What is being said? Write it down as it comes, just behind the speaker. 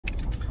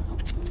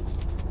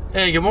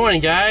Hey, good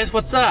morning, guys.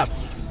 What's up?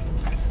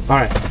 All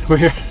right, we're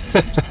here.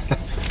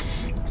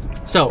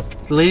 So,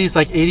 the lady's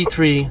like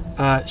 83.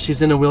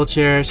 She's in a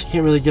wheelchair. She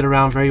can't really get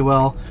around very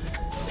well.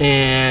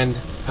 And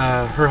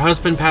her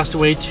husband passed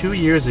away 2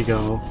 years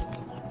ago.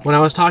 When I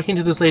was talking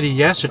to this lady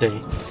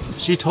yesterday,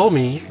 she told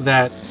me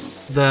that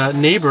the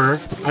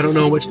neighbor, I don't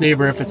know which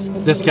neighbor, if it's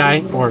this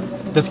guy or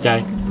this guy,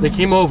 they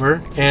came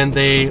over and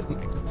they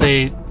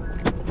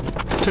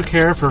took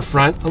care of her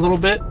front a little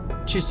bit,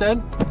 she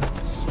said.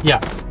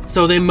 Yeah,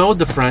 so they mowed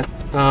the front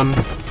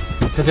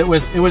because it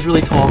was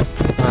really tall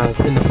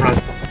in the front.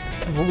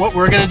 What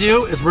we're gonna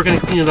do is we're gonna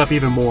clean it up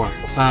even more.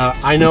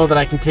 I know that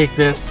I can take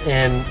this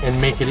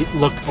and make it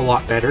look a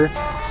lot better.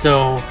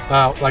 So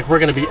like we're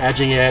gonna be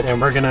edging it,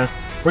 and we're gonna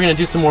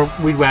do some more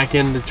weed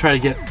whacking to try to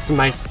get some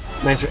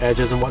nicer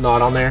edges and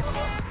whatnot on there,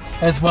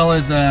 as well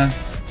as a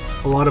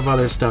lot of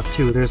other stuff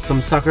too. There's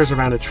some suckers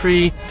around a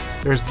tree.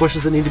 There's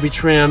bushes that need to be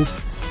trimmed.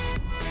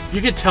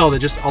 You could tell that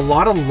just a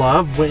lot of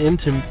love went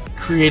into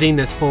creating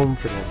this home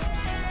for them.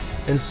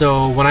 And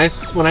so when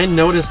I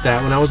noticed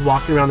that, when I was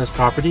walking around this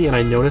property and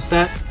I noticed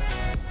that,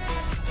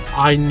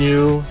 I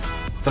knew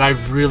that I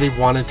really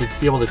wanted to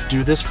be able to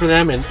do this for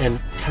them and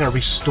kind of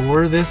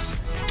restore this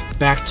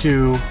back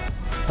to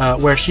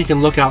where she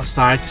can look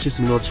outside, because she's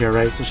in a wheelchair,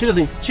 right? So she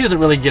doesn't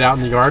really get out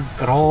in the yard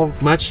at all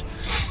much,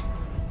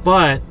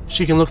 but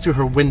she can look through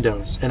her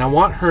windows. And I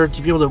want her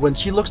to be able to, when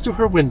she looks through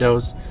her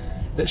windows,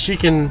 that she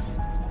can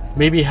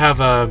maybe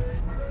have a,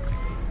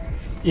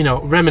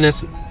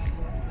 reminisce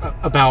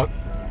about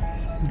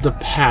the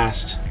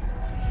past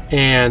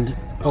and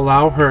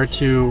allow her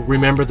to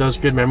remember those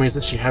good memories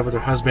that she had with her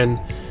husband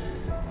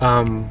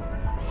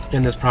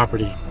in this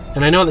property.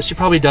 And I know that she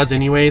probably does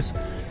anyways,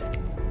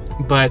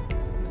 but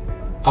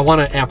I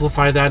want to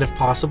amplify that if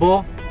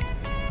possible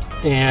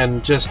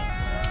and just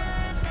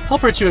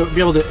help her to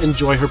be able to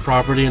enjoy her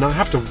property and not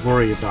have to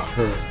worry about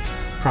her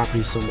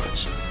property so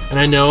much. And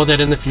I know that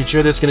in the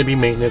future there's going to be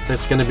maintenance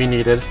that's going to be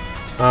needed,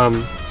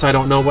 so I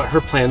don't know what her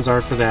plans are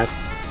for that,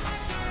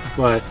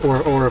 but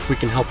or if we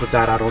can help with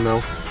that, I don't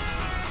know.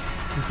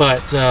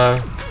 But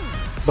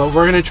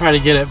we're going to try to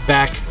get it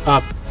back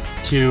up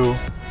to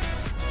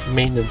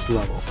maintenance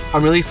level.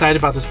 I'm really excited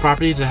about this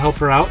property to help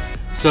her out,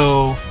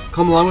 so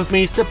come along with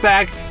me, sit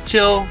back,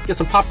 chill, get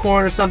some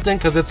popcorn or something,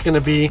 because it's gonna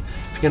be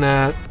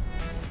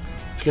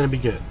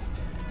good.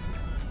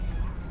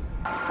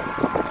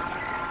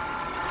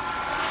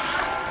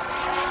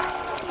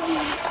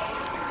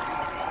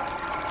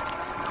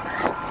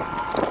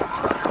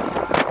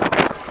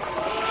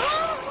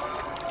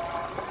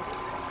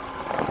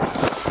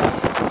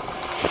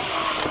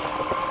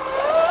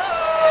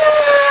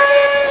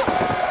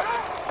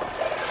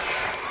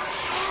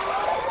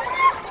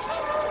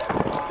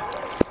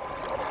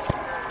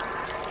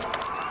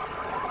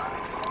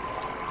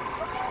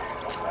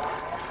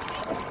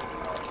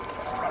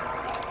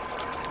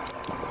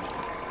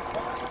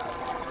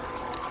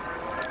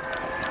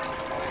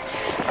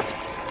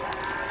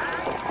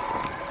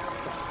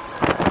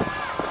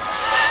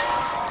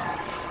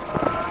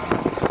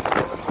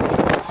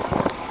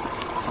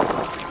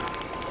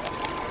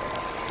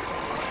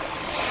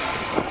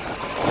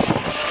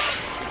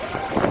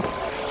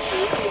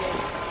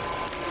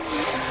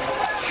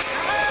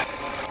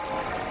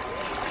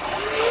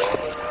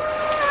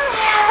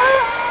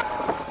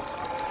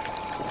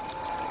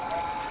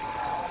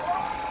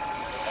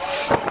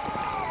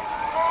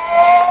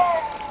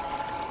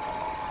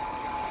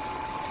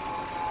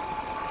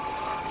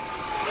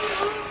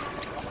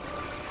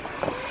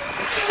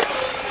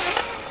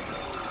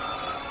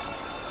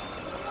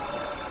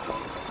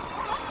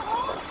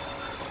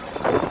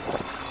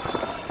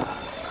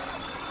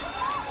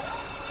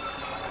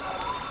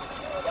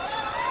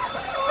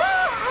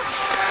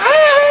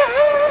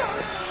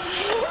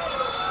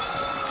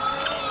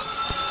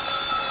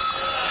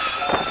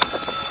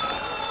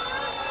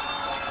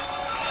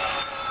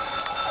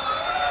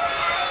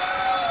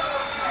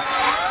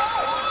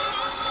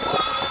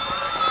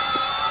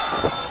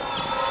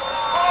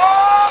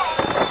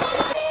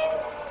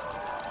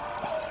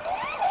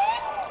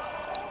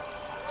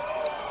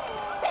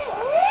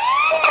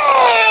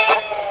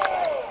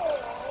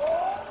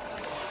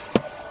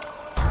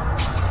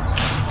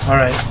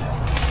 Alright,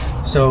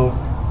 so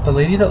the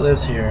lady that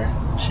lives here,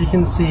 she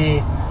can see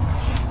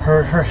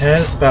her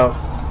head is about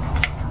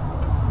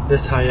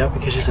this high up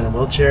because she's in a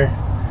wheelchair.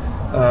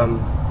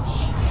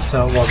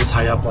 This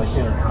high up, like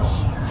in her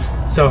house.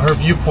 So her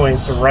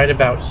viewpoints are right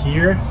about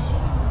here,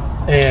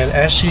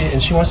 and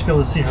she wants to be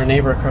able to see her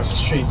neighbor across the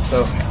street.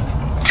 So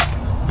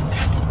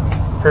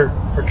her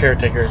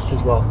caretaker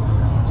as well.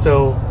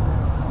 So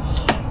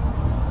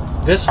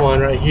this one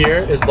right here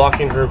is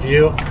blocking her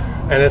view,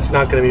 and it's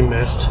not going to be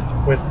missed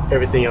with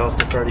everything else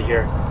that's already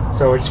here.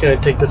 So we're just going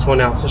to take this one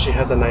out so she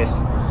has a nice,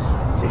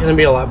 it's going to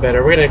be a lot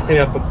better. We're going to clean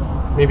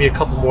up maybe a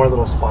couple more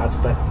little spots,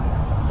 but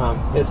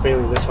it's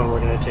mainly this one we're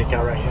going to take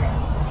out right here.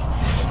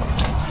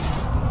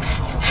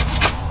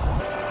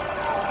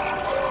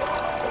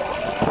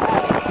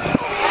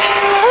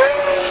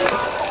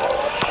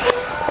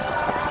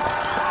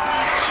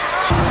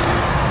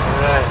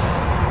 All right.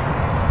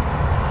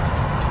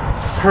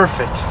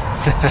 Perfect.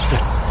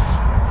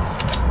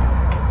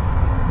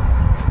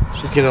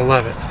 She's gonna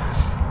love it.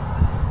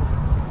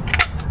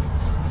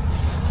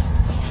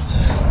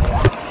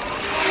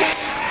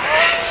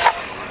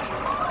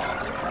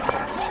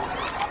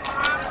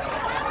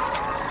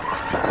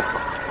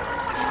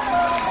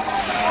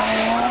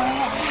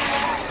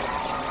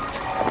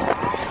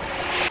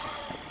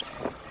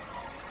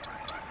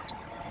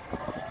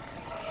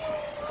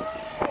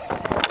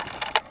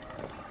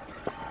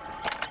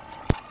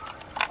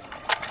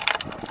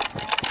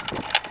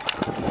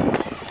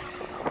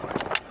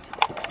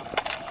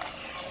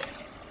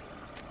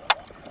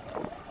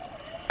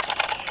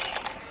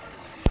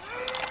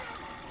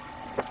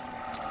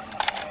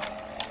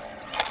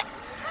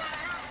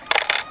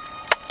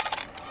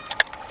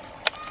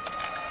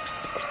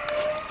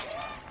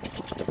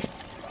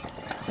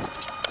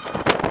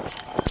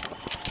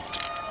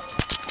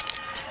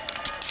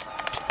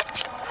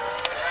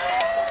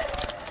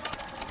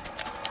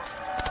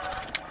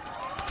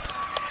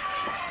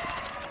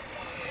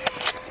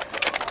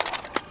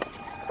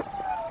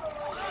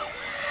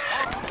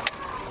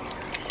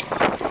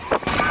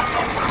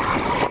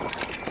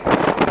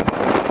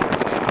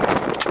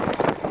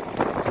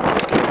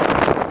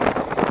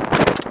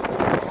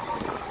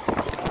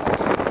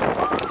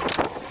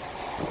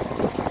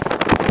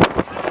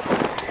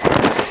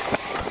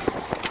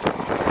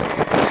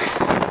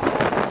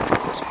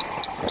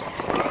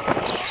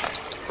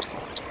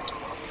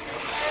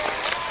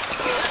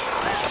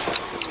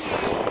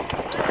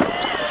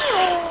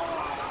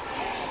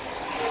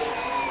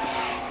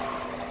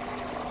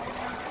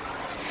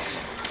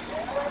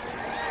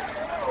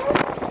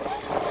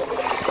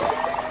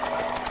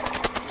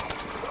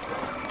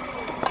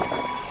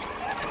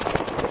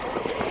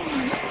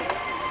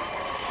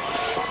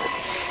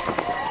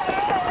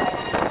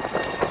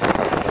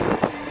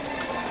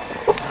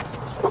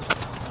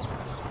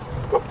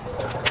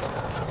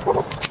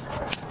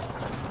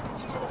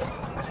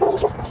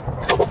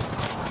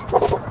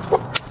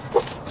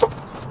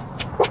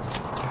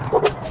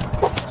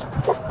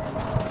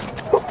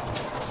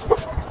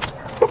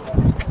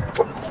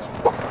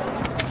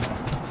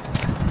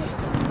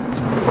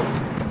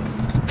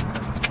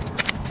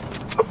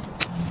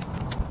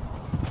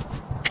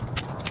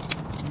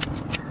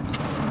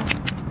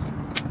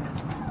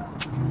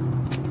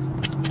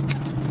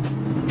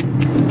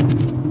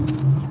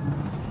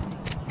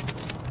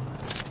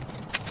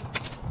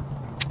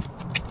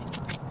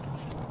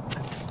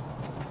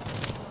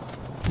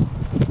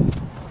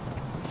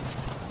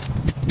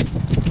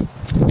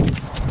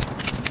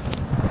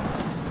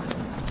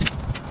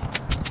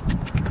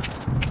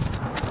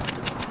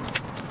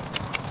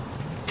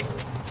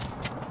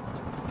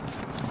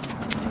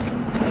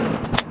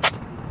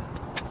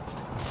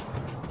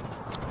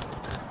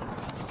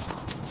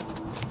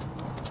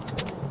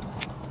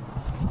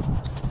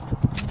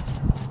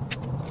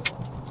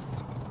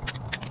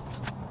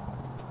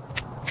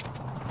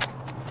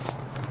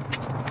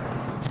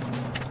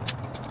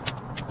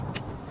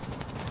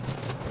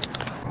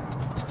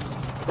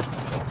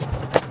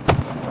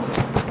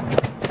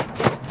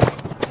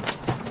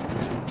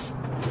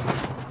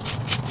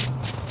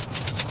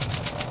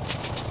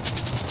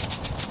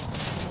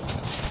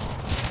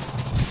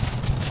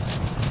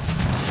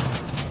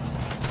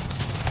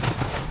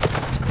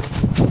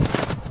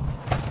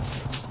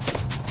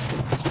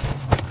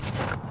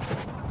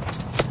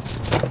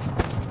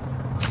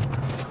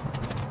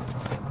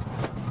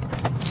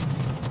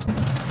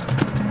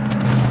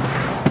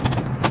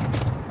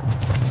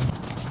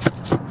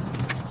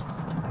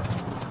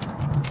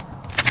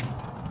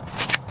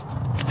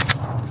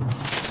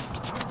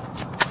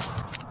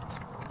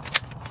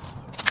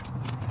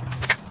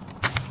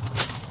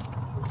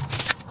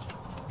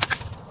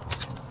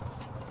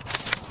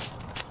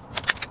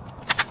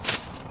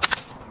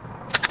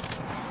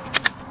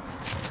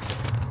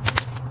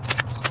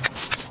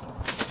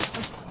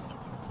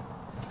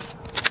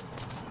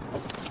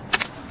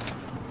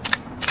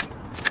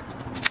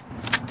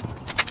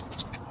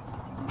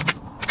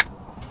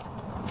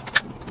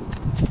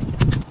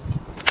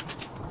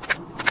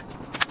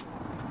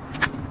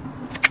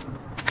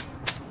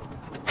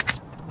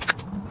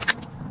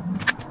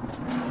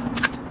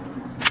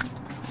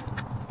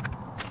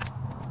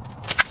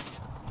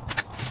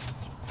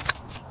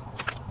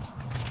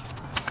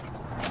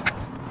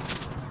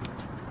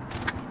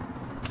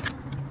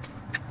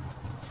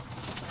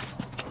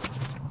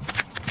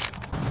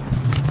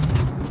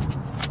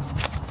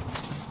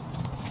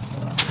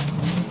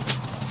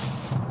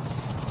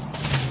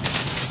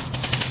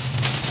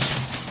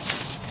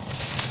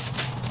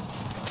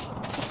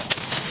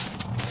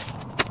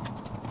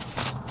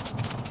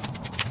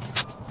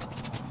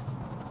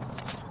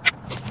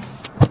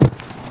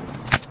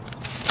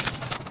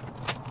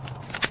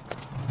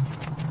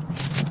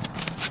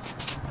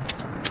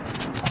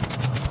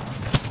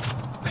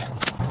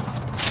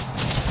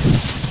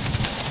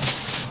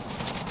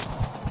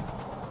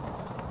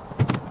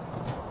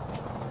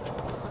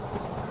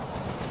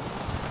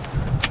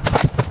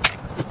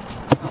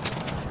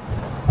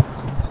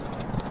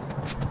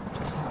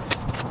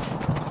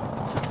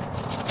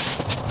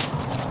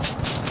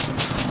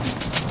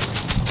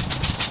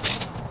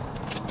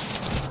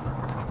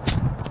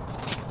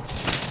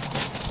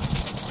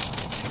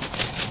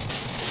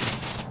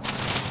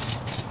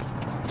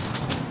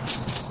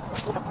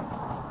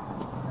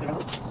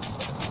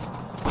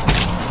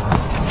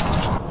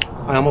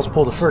 I almost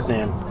pulled a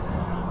Ferdinand.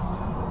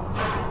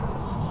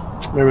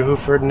 Remember who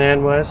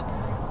Ferdinand was?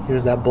 He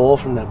was that bull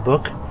from that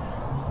book.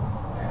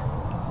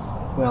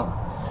 Well,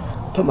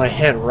 put my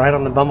head right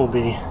on the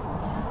bumblebee.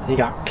 He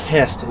got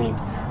pissed and he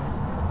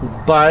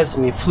buzzed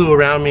and he flew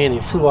around me and he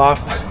flew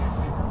off.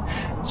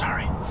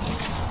 Sorry.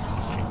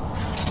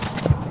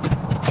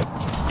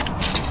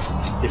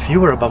 If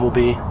you were a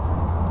bumblebee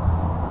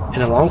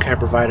and a lawn care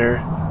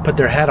provider put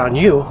their head on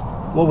you,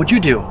 what would you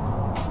do?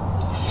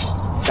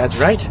 That's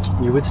right,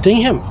 you would sting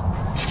him.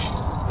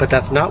 But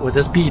that's not what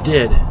this bee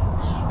did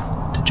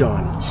to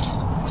John.